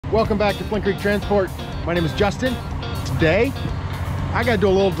Welcome back to Flint Creek Transport. My name is Justin. Today, I gotta do a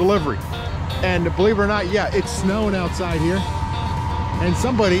little delivery. And believe it or not, yeah, it's snowing outside here. And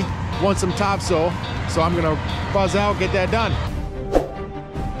somebody wants some topsoil, so I'm gonna buzz out, get that done.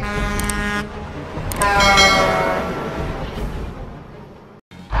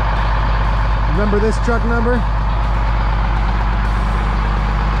 Remember this truck number?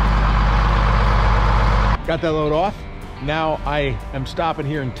 Got that load off. Now I am stopping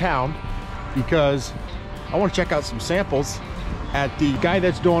here in town because I want to check out some samples at the guy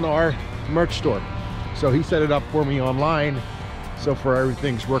that's doing our merch store. So he set it up for me online. So far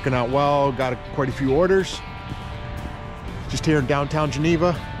everything's working out well. Got quite a few orders. Just here in downtown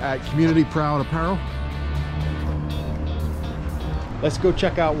Geneva at Community Proud Apparel. Let's go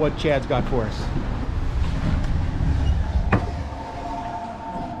check out what Chad's got for us.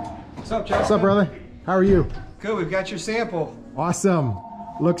 What's up, Chad? What's up, brother? How are you? Good, we've got your sample. Awesome.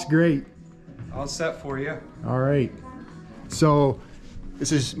 Looks great. All set for you. All right. So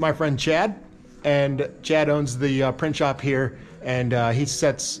this is my friend Chad, and Chad owns the print shop here, and he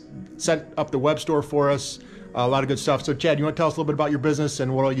set up the web store for us. A lot of good stuff. So Chad, you want to tell us a little bit about your business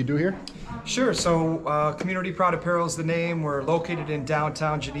and what all you do here? Sure. So Community Proud Apparel is the name. We're located in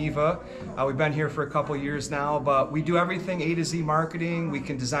downtown Geneva. We've been here for a couple years now, but we do everything A to Z marketing. We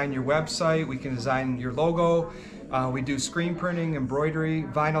can design your website. We can design your logo. We do screen printing, embroidery,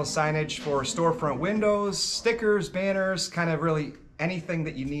 vinyl signage for storefront windows, stickers, banners, kind of really anything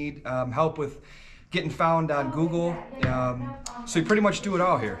that you need help with getting found on Google. So you pretty much do it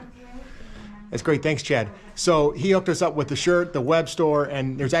all here. That's great. Thanks, Chad. So he hooked us up with the shirt, the web store,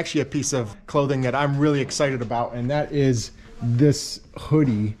 and there's actually a piece of clothing that I'm really excited about, and that is this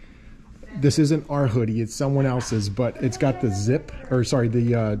hoodie. This isn't our hoodie, it's someone else's, but it's got the zip, or sorry,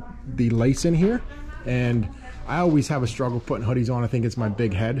 the lace in here. And I always have a struggle putting hoodies on. I think it's my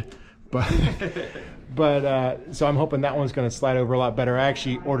big head, but so I'm hoping that one's going to slide over a lot better. I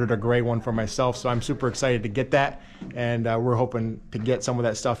actually ordered a gray one for myself, so I'm super excited to get that, and we're hoping to get some of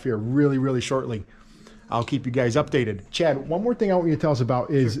that stuff here really shortly. I'll keep you guys updated. Chad, one more thing I want you to tell us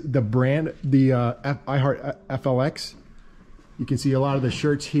about is the brand, the iHeart FLX. You can see a lot of the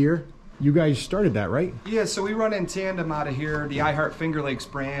shirts here. You guys started that, right? Yeah, so we run in tandem out of here, the iHeart Finger Lakes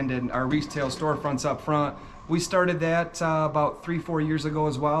brand and our retail storefronts up front. We started that about 3-4 years ago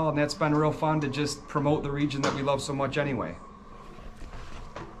as well, and that's been real fun to just promote the region that we love so much anyway.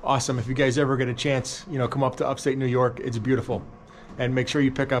 Awesome. If you guys ever get a chance, you know, come up to upstate New York. It's beautiful. And make sure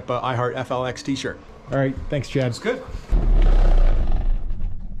you pick up an iHeart FLX t-shirt. All right. Thanks, Chad. It's good.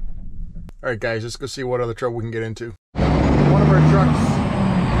 All right, guys, let's go see what other truck we can get into. One of our trucks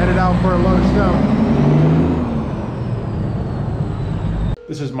headed out for a load of snow.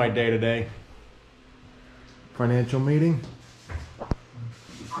 This is my day today. Financial meeting.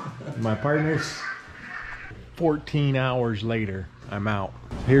 My partners. 14 hours later, I'm out.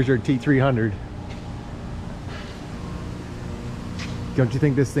 Here's our T300. Don't you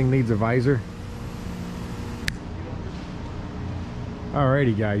think this thing needs a visor?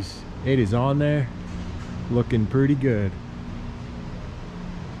 Alrighty, guys, it is on there, looking pretty good.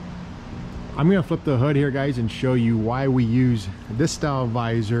 I'm gonna flip the hood here, guys, and show you why we use this style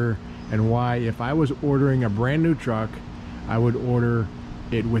visor and why, if I was ordering a brand new truck, I would order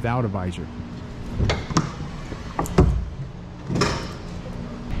it without a visor.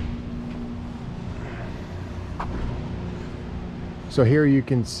 So here you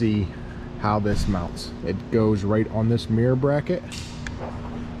can see how this mounts. It goes right on this mirror bracket.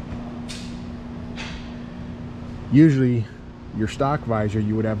 Usually your stock visor,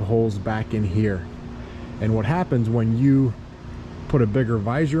 you would have holes back in here. And what happens when you put a bigger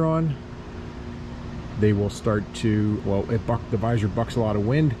visor on, they will start to, well, the visor bucks a lot of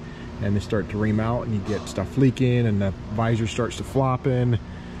wind and they start to ream out and you get stuff leaking and the visor starts to flop in,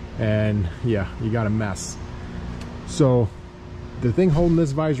 and yeah, you got a mess. So the thing holding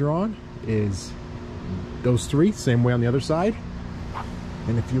this visor on is those three, same way on the other side.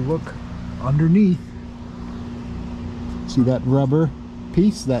 And if you look underneath, see that rubber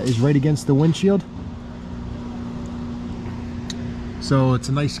piece that is right against the windshield? So it's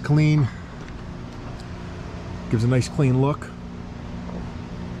a nice clean, gives a nice clean look.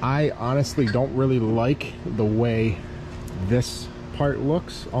 I honestly don't really like the way this part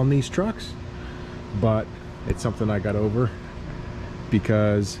looks on these trucks, but it's something I got over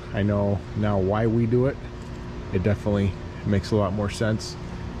because I know now why we do it. It definitely makes a lot more sense,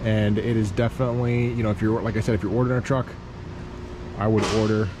 and it is definitely, you know, if you're, like I said, if you're ordering a truck, I would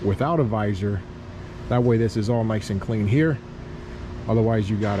order without a visor. That way this is all nice and clean here. Otherwise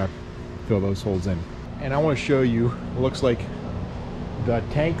you gotta fill those holes in. And I want to show you, it looks like the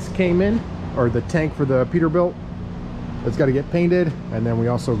tanks came in, or the tank for the Peterbilt that's got to get painted, and then we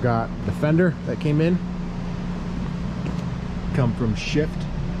also got the fender that came in. Come from Shift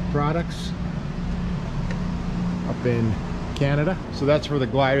Products up in Canada. So that's for the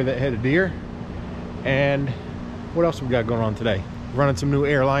glider that hit a deer. And what else we got going on today? Running some new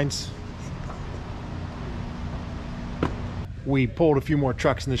airlines. We pulled a few more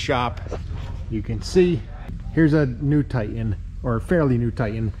trucks in the shop. You can see here's a new Titan, or fairly new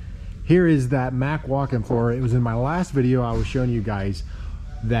Titan. Here is that Mack walking floor. It was in my last video I was showing you guys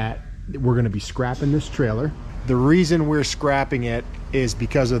that we're going to be scrapping this trailer. The reason we're scrapping it is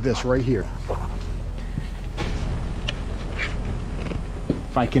because of this right here.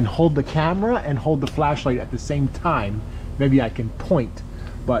 If I can hold the camera and hold the flashlight at the same time, maybe I can point.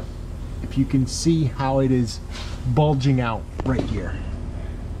 But if you can see how it is bulging out right here.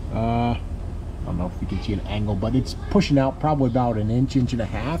 I don't know if you can see an angle, but it's pushing out probably about an inch, inch and a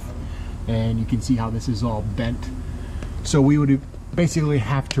half. And you can see how this is all bent. So we would basically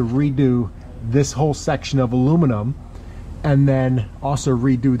have to redo this whole section of aluminum, and then also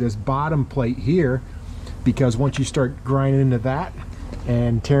redo this bottom plate here, because once you start grinding into that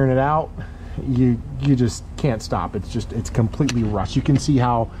and tearing it out, you just can't stop. It's completely rust. You can see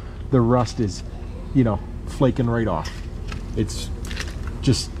how the rust is, you know, flaking right off. It's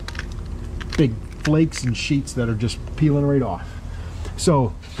just big flakes and sheets that are just peeling right off.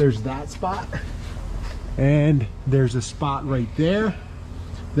 So there's that spot, and there's a spot right there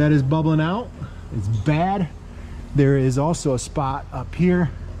that is bubbling out. It's bad. There is also a spot up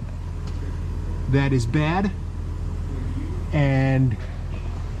here that is bad, and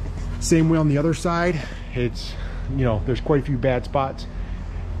same way on the other side. It's, you know, there's quite a few bad spots.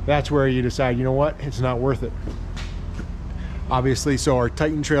 That's where you decide, you know what, it's not worth it, obviously. So our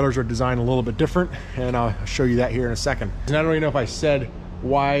Titan trailers are designed a little bit different, and I'll show you that here in a second. And I don't even know if I said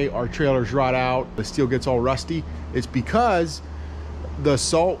why our trailers rot out, the steel gets all rusty. It's because the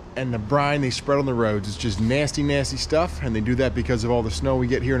salt and the brine they spread on the roads. It's just nasty, nasty stuff, and they do that because of all the snow we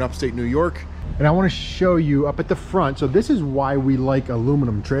get here in upstate New York. And I want to show you up at the front. So this is why we like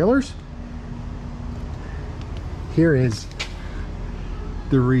aluminum trailers. Here is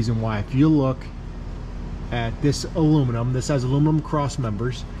the reason why. If you look at this aluminum, this has aluminum cross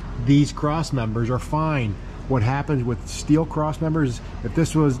members. These cross members are fine. What happens with steel cross members, if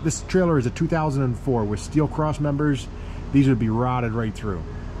this trailer is a 2004 with steel cross members, these would be rotted right through.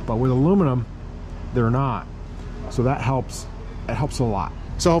 But with aluminum, they're not. So that helps. It helps a lot.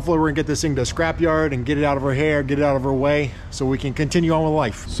 So hopefully we're gonna get this thing to a scrapyard and get it out of our hair, get it out of our way, so we can continue on with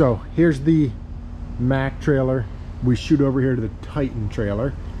life. So here's the Mack trailer. We shoot over here to the Titan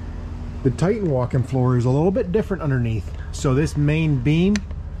trailer. The Titan walking floor is a little bit different underneath. So this main beam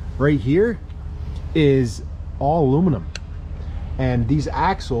right here is all aluminum, and these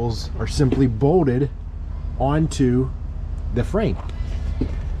axles are simply bolted onto the frame.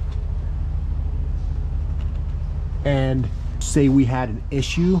 And say we had an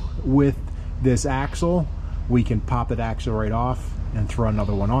issue with this axle, we can pop that axle right off and throw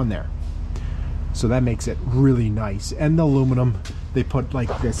another one on there. So that makes it really nice. And the aluminum, they put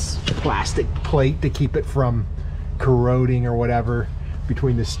like this plastic plate to keep it from corroding or whatever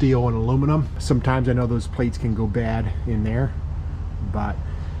between the steel and aluminum. Sometimes I know those plates can go bad in there, but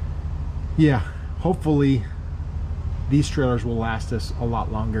yeah, hopefully these trailers will last us a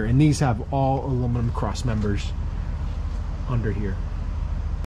lot longer. And these have all aluminum cross members under here.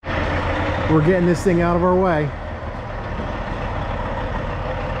 We're getting this thing out of our way.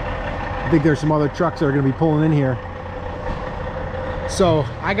 I think there's some other trucks that are going to be pulling in here. So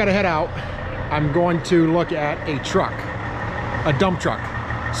I got to head out. I'm going to look at a truck, a dump truck.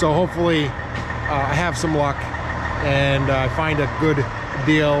 So hopefully I have some luck and I find a good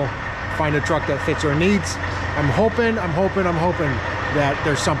deal, find a truck that fits our needs. I'm hoping that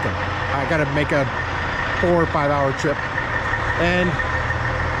there's something. I got to make a 4 or 5 hour trip, and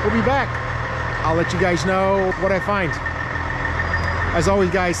we'll be back. I'll let you guys know what I find. As always,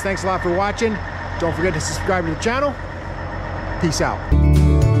 guys, thanks a lot for watching. Don't forget to subscribe to the channel. Peace out.